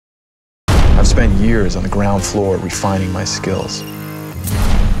spent years on the ground floor refining my skills.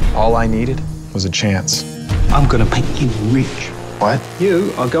 All I needed was a chance. I'm gonna make you rich. What?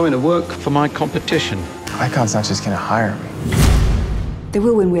 You are going to work for my competition. Icon's not just gonna hire me. They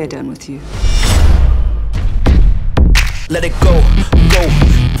will when we're done with you. Let it go,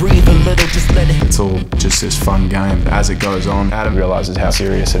 breathe a little, just let it. It's all just this fun game. As it goes on, Adam realizes how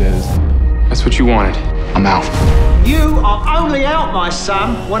serious it is. That's what you wanted. I'm out. You are only out, my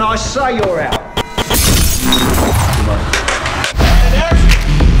son, when I say you're out.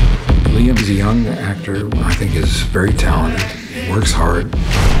 Liam is a young actor, I think is very talented, works hard.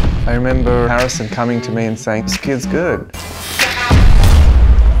 I remember Harrison coming to me and saying, "This kid's good."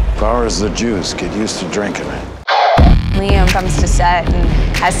 Power is the juice. Get used to drinking it. Liam comes to set and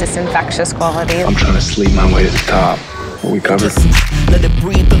has this infectious quality. I'm trying to sleep my way to the top. What we covered? Let it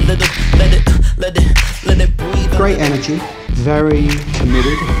breathe a little, let it breathe. Great energy, very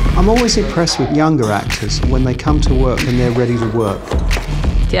committed. I'm always impressed with younger actors when they come to work and they're ready to work.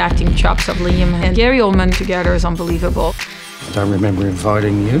 The acting chops of Liam and Gary Oldman together is unbelievable. I remember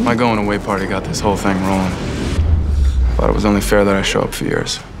inviting you. My going away party got this whole thing rolling. Thought it was only fair that I show up for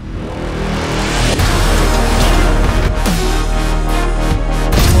yours.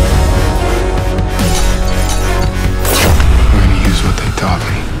 I'm gonna use what they taught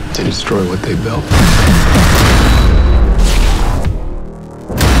me to destroy what they built.